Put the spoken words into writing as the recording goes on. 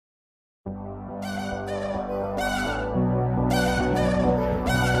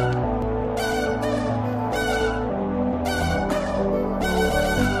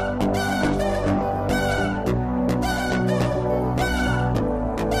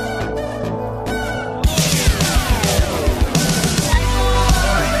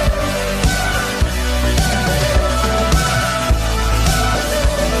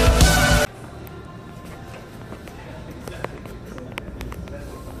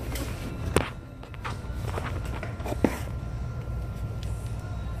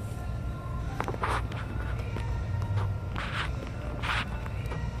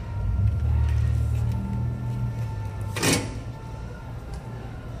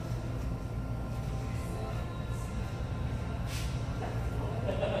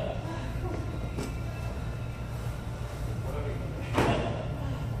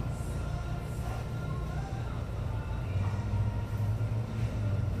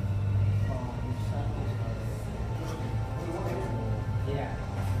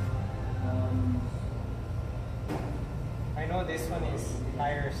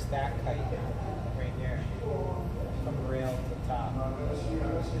center stack height right here, from rail to top. We'll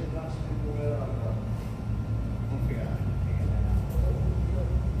figure that out.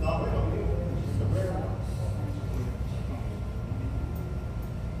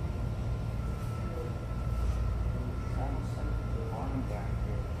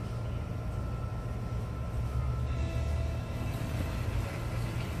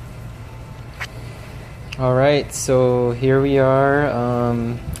 All right, so here we are.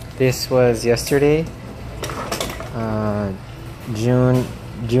 This was yesterday, June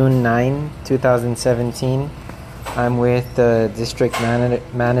 9, 2017. I'm with the district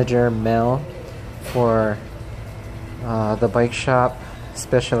manager Mel for the bike shop,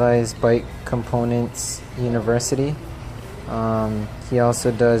 Specialized Bike Components University. He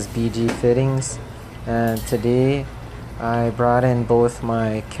also does BG fittings, and today I brought in both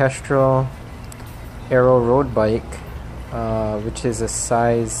my Kestrel Aero road bike, which is a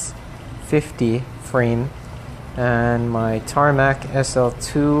size 50 frame, and my Tarmac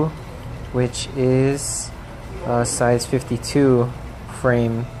SL2, which is a size 52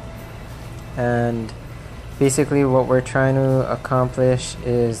 frame. And basically what we're trying to accomplish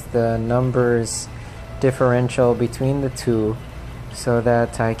is the numbers differential between the two, so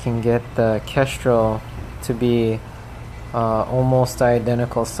that I can get the Kestrel to be almost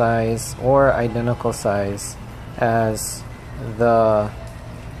identical size or identical size as the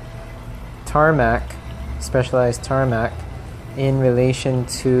Tarmac, Specialized Tarmac, in relation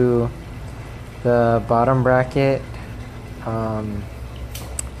to the bottom bracket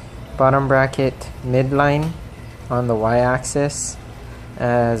midline on the y-axis,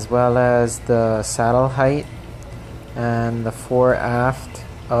 as well as the saddle height and the fore aft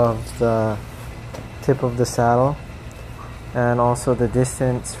of the tip of the saddle, and also the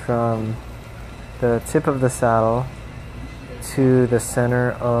distance from the tip of the saddle to the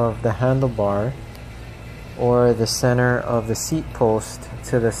center of the handlebar, or the center of the seat post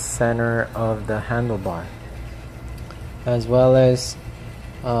to the center of the handlebar, as well as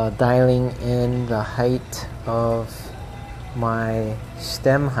dialing in the height of my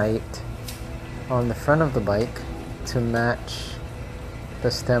stem height on the front of the bike to match the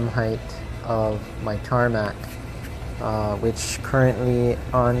stem height of my Tarmac, which currently,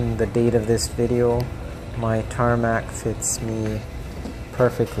 on the date of this video, my Tarmac fits me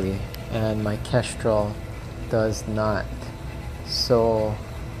perfectly and my Kestrel does not. So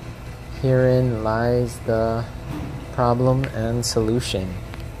herein lies the problem and solution.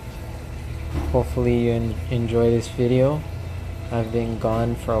 Hopefully you enjoy this video. I've been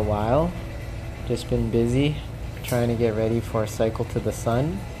gone for a while, just been busy trying to get ready for Cycle to the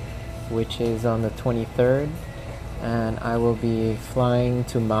Sun, which is on the 23rd, and I will be flying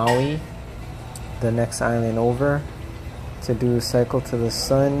to Maui, the next island over, to do Cycle to the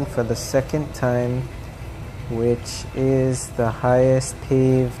Sun for the second time, which is the highest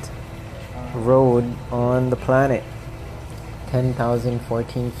paved road on the planet.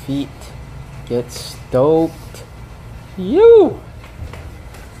 10,014 feet. Get stoked. You!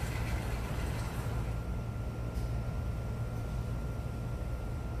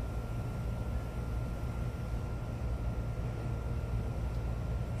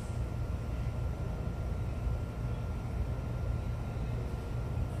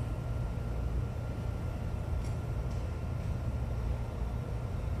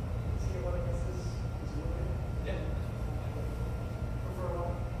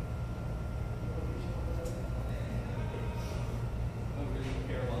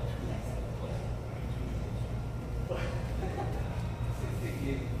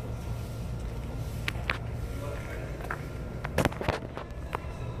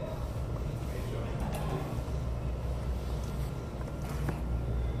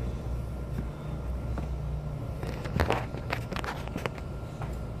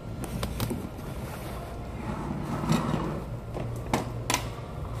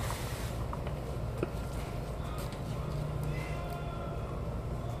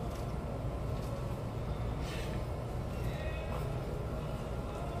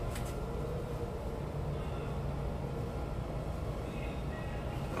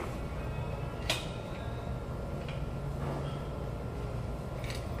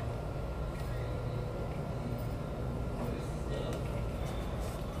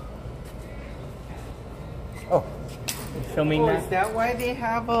 Oh, filming that? Is that why they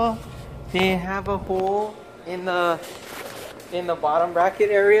have a hole in the bottom bracket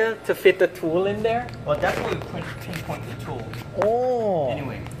area to fit the tool in there? Well, that's where we pinpoint the tool. Oh.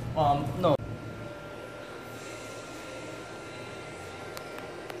 Anyway, no.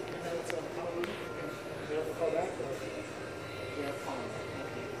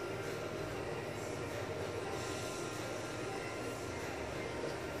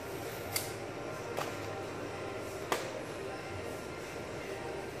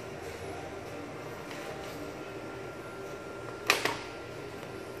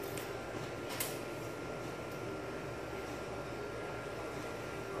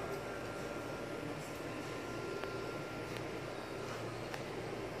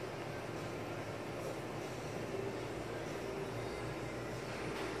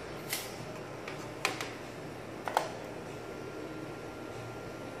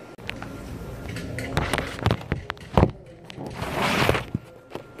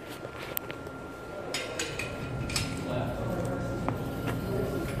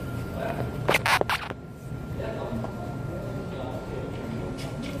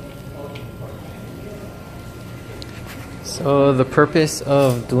 So the purpose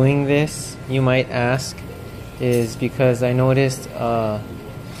of doing this, you might ask, is because I noticed a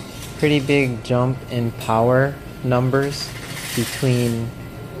pretty big jump in power numbers between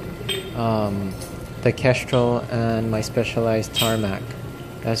the Kestrel and my Specialized tarmac.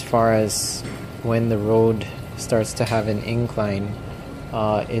 As far as when the road starts to have an incline,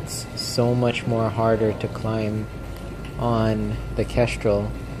 it's so much more harder to climb on the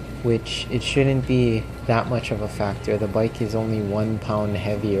Kestrel, which it shouldn't be that much of a factor. The bike is only 1 pound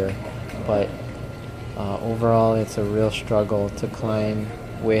heavier, but overall it's a real struggle to climb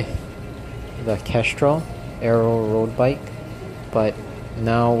with the Kestrel Aero road bike. But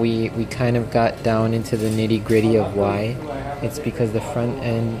now we kind of got down into the nitty gritty of why. It's because the front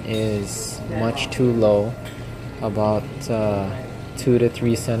end is much too low, about 2 to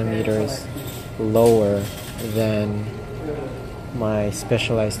 3 centimeters lower than my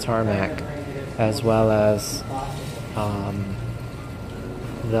Specialized tarmac, as well as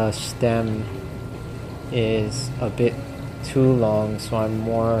the stem is a bit too long, so I'm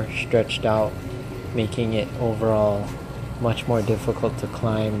more stretched out, making it overall much more difficult to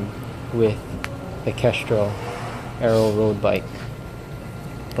climb with the Kestrel Aero road bike.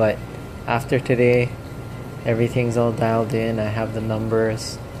 But after today, everything's all dialed in. I have the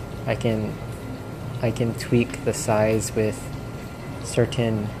numbers. I can tweak the size with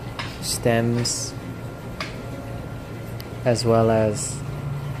certain stems, as well as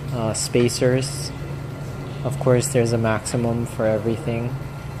spacers. Of course, there's a maximum for everything,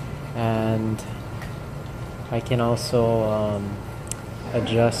 and I can also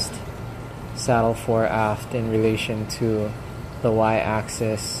adjust saddle fore aft in relation to the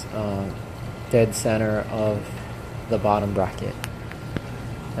y-axis dead center of the bottom bracket.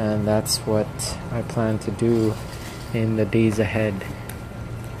 And that's what I plan to do in the days ahead,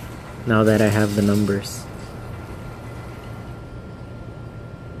 now that I have the numbers.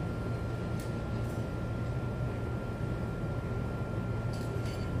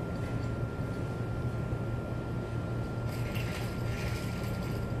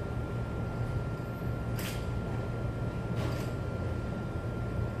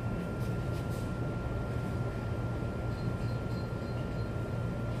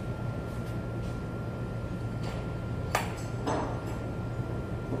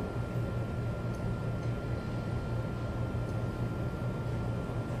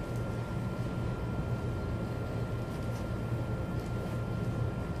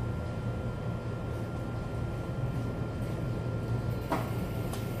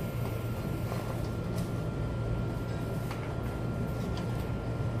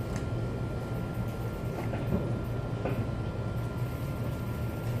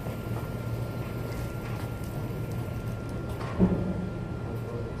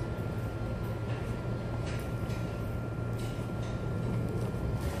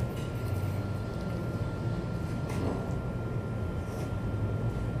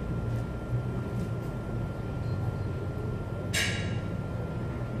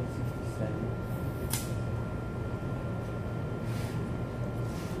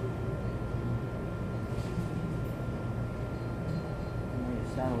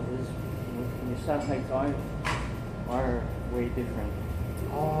 Your saddle heights are way different.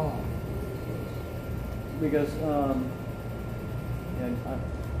 Oh. Because on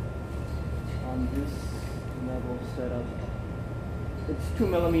this level setup, it's 2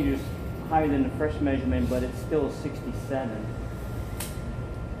 millimeters higher than the first measurement, but it's still 67.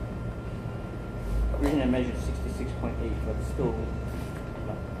 Originally I measured 66.8, but it's still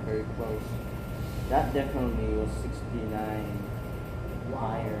not very close. That definitely was 69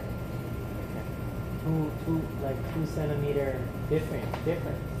 higher. Two centimeter difference.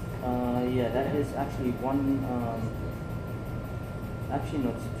 Yeah, that is actually one. Actually, no,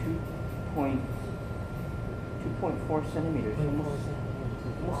 it's 2.4 centimeters.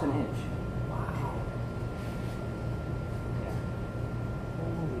 Almost an inch. Wow. Yeah.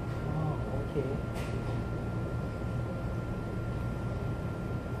 Holy cow. Okay.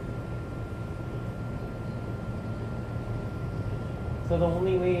 So the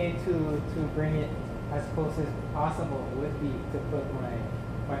only way to bring it as close as possible would be to put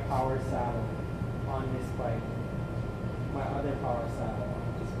my power saddle on this bike, my other power saddle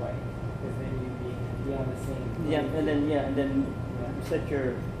on this bike, because then you'd be on the same. Yeah, and then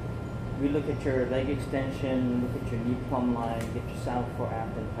we look at your leg extension, look at your knee plumb line, get your saddle fore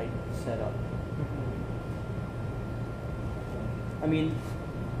aft and height set up. I mean,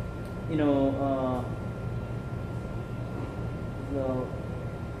 you know, the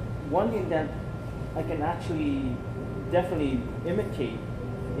one thing that I can actually definitely imitate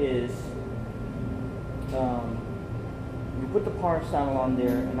is you put the power saddle on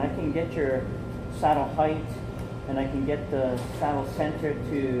there, and I can get your saddle height, and I can get the saddle center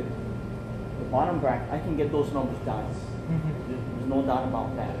to the bottom bracket. I can get those numbers down. There's no doubt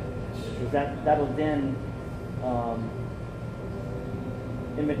about that. Because that'll then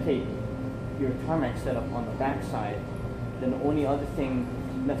imitate your tarmac setup on the back side. Then the only other thing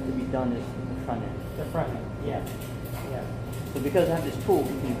left to be done is the front end. The front end, yeah. Yeah. So because I have this tool,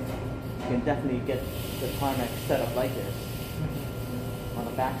 you can definitely get the tarmac set up like this on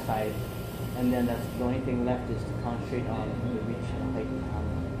the back side, and then that's the only thing left is to concentrate on the reach and height and power.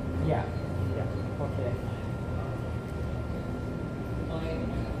 Yeah. Yeah. Okay.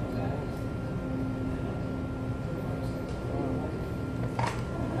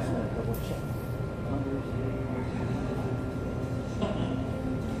 Just gonna double check numbers.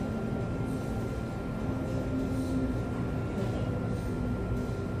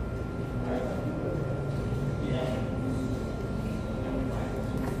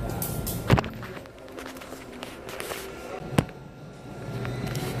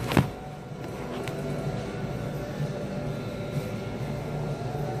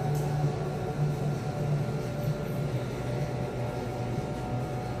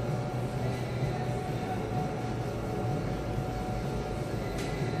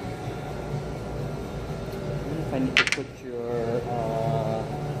 If I need to put your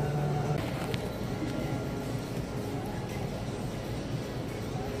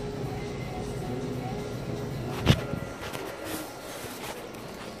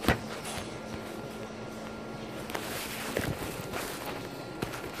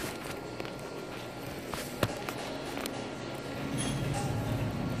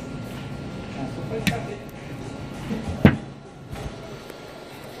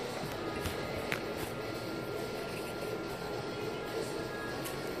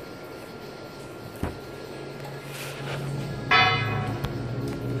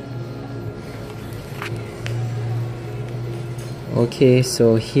Okay,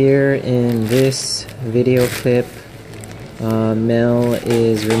 so here in this video clip, Mel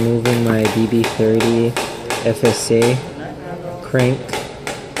is removing my BB30 FSA crank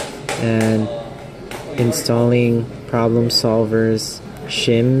and installing Problem Solver's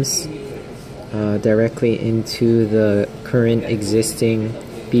shims directly into the current existing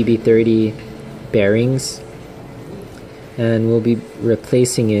BB30 bearings, and we'll be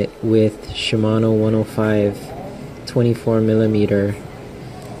replacing it with Shimano 105 24mm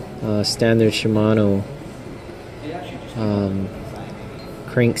standard Shimano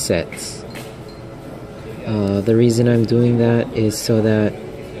crank sets. The reason I'm doing that is so that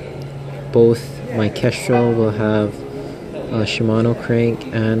both my Kestrel will have a Shimano crank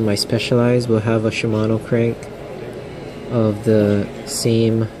and my Specialized will have a Shimano crank of the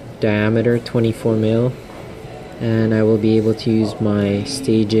same diameter, 24mm, and I will be able to use my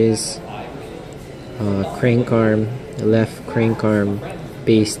Stages crank arm, left crank arm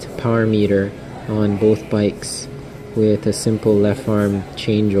based power meter on both bikes with a simple left arm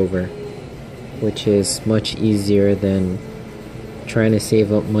changeover, which is much easier than trying to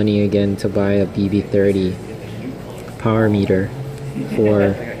save up money again to buy a BB30 power meter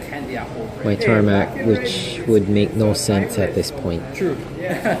for my tarmac, which would make no sense at this point. True.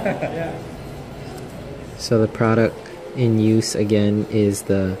 Yeah. So the product in use again is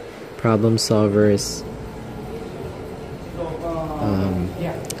the Problem Solver's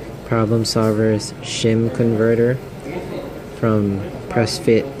shim converter from press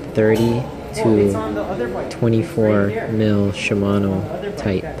fit 30 to 24mm Shimano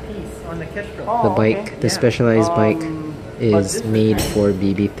type. The Specialized bike is made for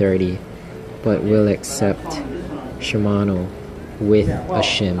BB30 but will accept Shimano with a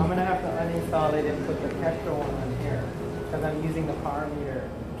shim. I'm gonna have to uninstall it and put the Kestrel one on here because I'm using the power meter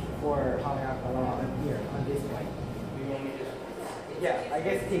for how I have to on here on this bike. Yeah, I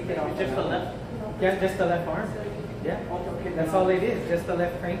guess take it off. Just the left? Yeah, just the left arm. Yeah. Okay. That's all it is. Just the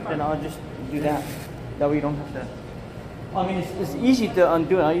left crank arm. Then I'll just do that. That way you don't have to. I mean, it's easy to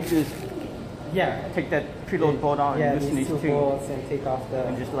undo it. All you do is take that preload bolt out and loosen these two bolts and take off the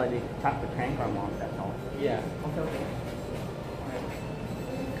and just lightly tap the crank arm off. That's all. Yeah. Okay.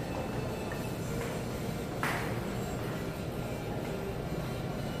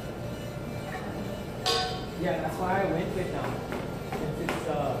 Yeah, that's why I went with them. It's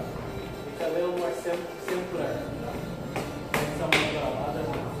a little more simpler than some of the other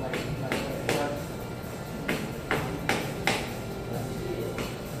ones like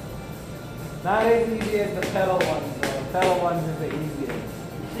not as easy as the pedal ones though. The pedal ones is the easiest.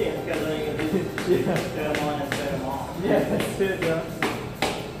 Yeah, because all you can do is set them on and set them off. Yeah, that's it, yeah.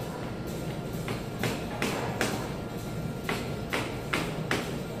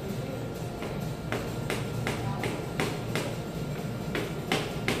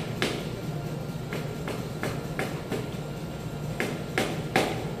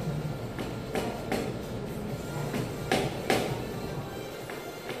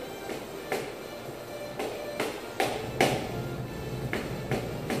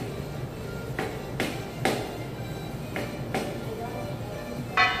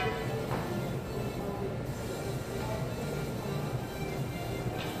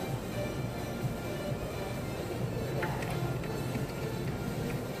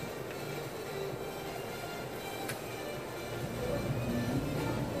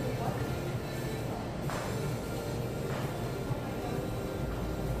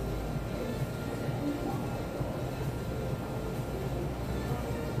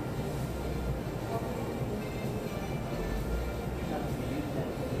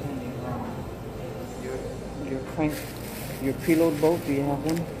 crank, your preload bolt. Do you have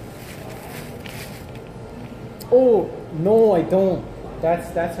one? Oh no, I don't.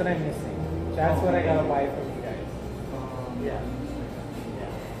 That's what I'm missing. That's what I gotta buy from you guys. Yeah.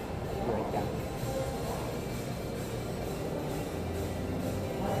 Right, yeah.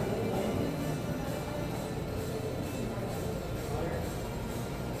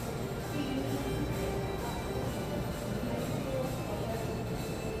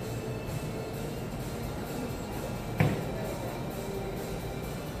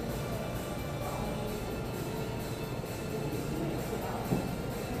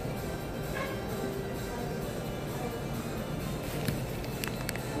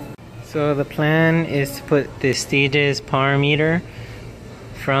 So the plan is to put the Stages power meter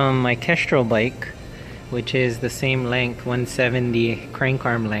from my Kestrel bike, which is the same length, 170 crank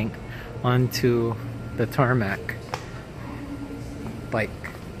arm length, onto the Tarmac bike.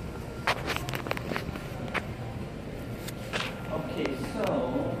 Okay, so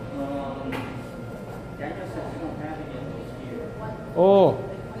Daniel says you don't have any of those here. Oh.